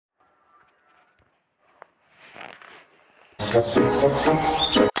This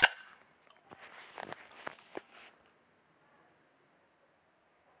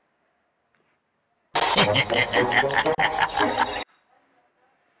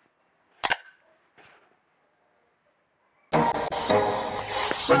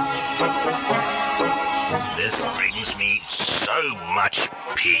brings me so much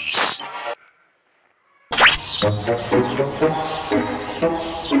peace.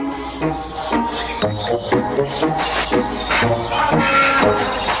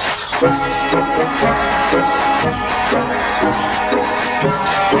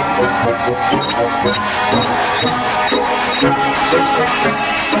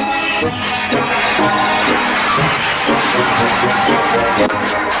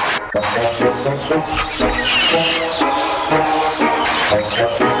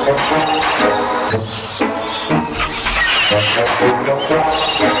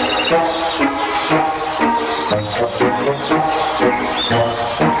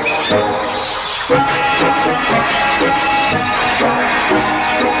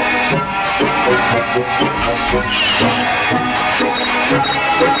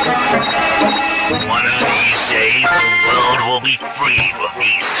 One of these days, the world will be freed of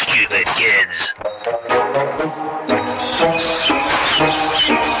these stupid kids.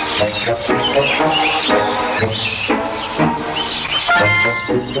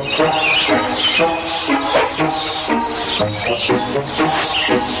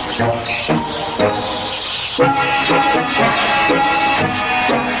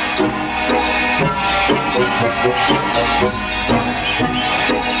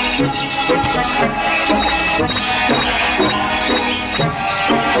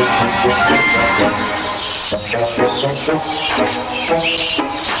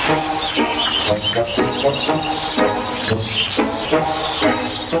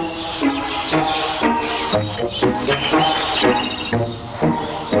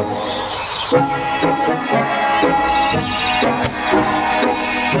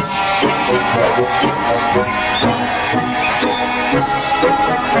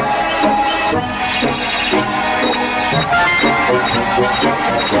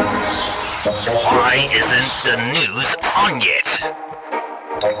 Why isn't the news on yet?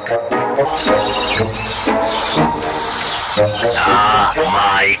 Ah,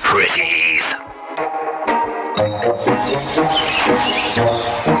 my pretties.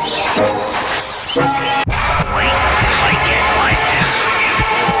 Wait till I get my hands on you,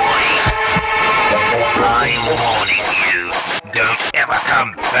 boy. I'm warning you. Don't ever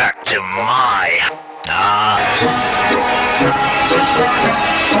come back to my...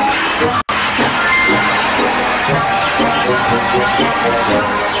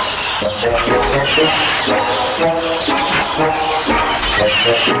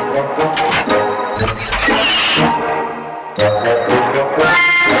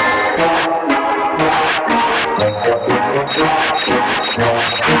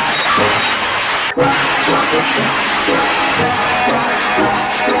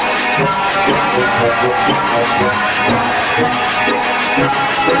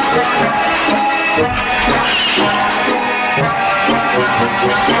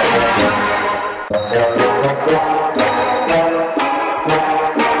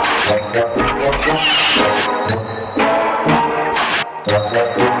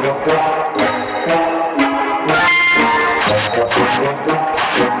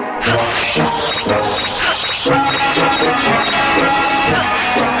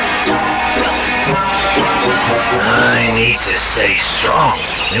 I need to stay strong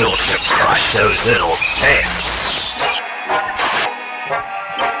in order to crush those little pests.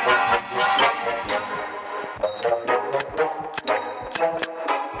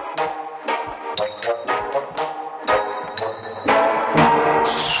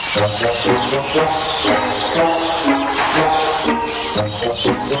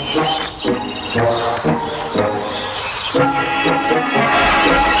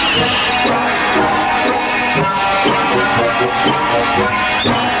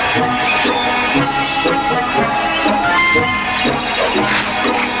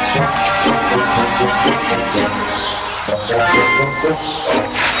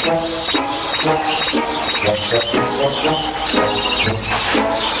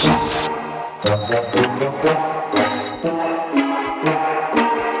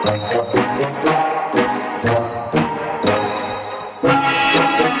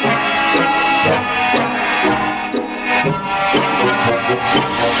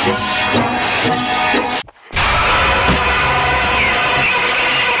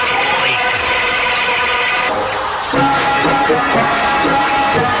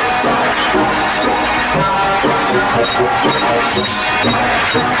 No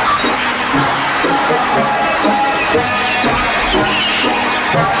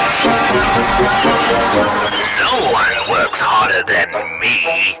one works harder than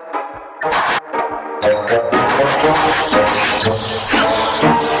me.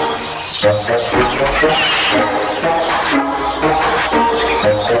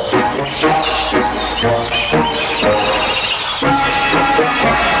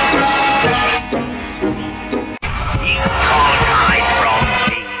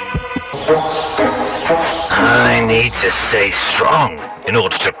 I need to stay strong in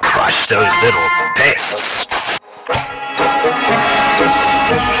order to crush those little pests.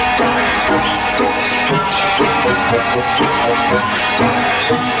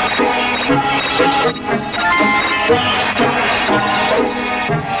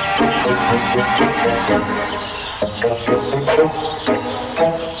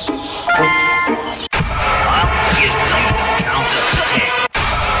 I'll give you count of 10.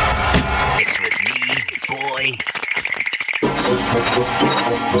 It's with me, boy.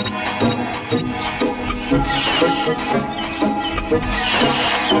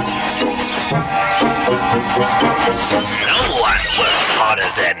 No one works harder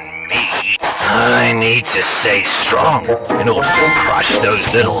than me. I need to stay strong in order to crush those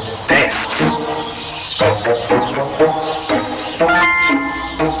little pests.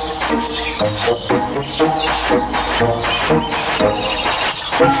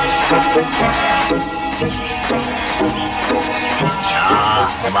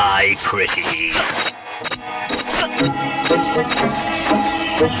 Ah, my pretties.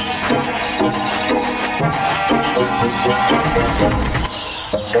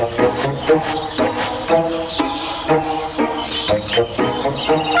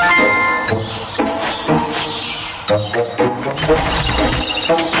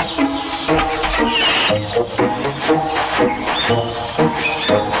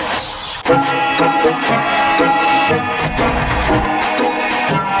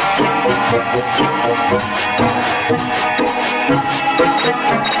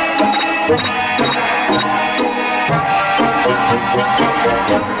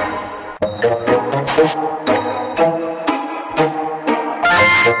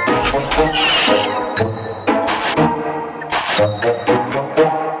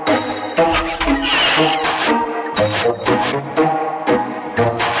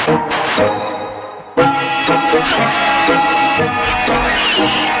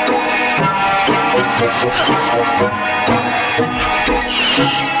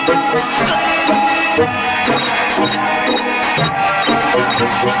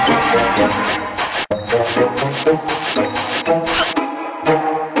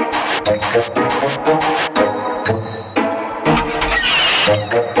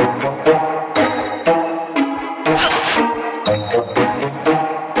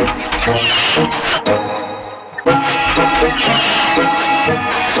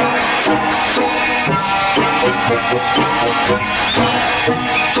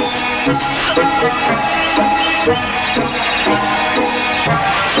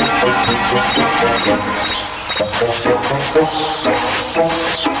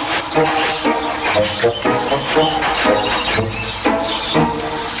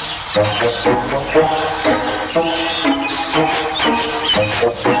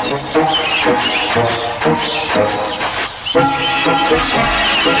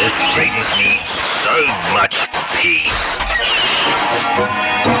 This brings me so much peace.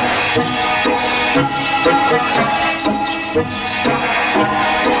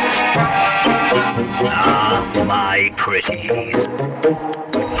 Ah, my pretties.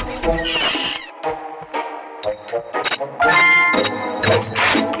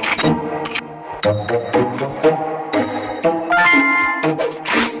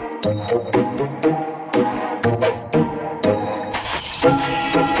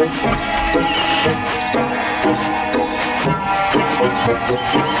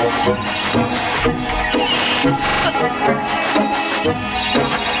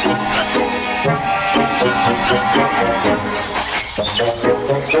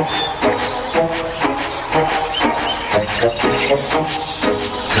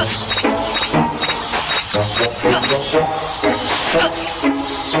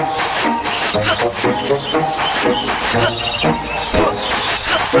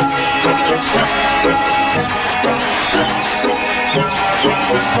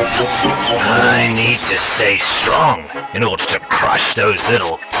 I need to stay strong in order to crush those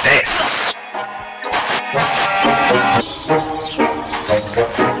little pests.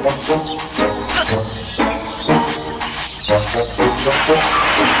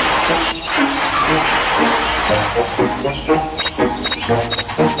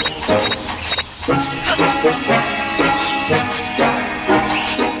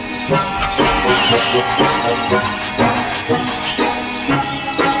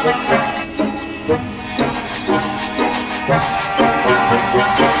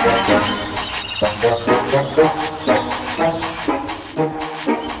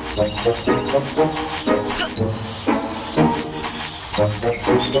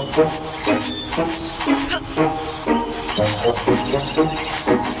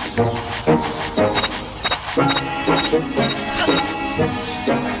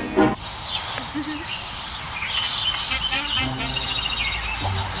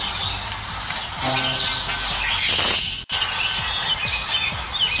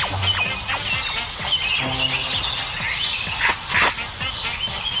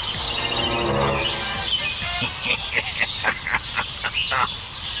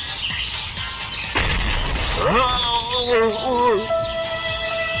 Oh,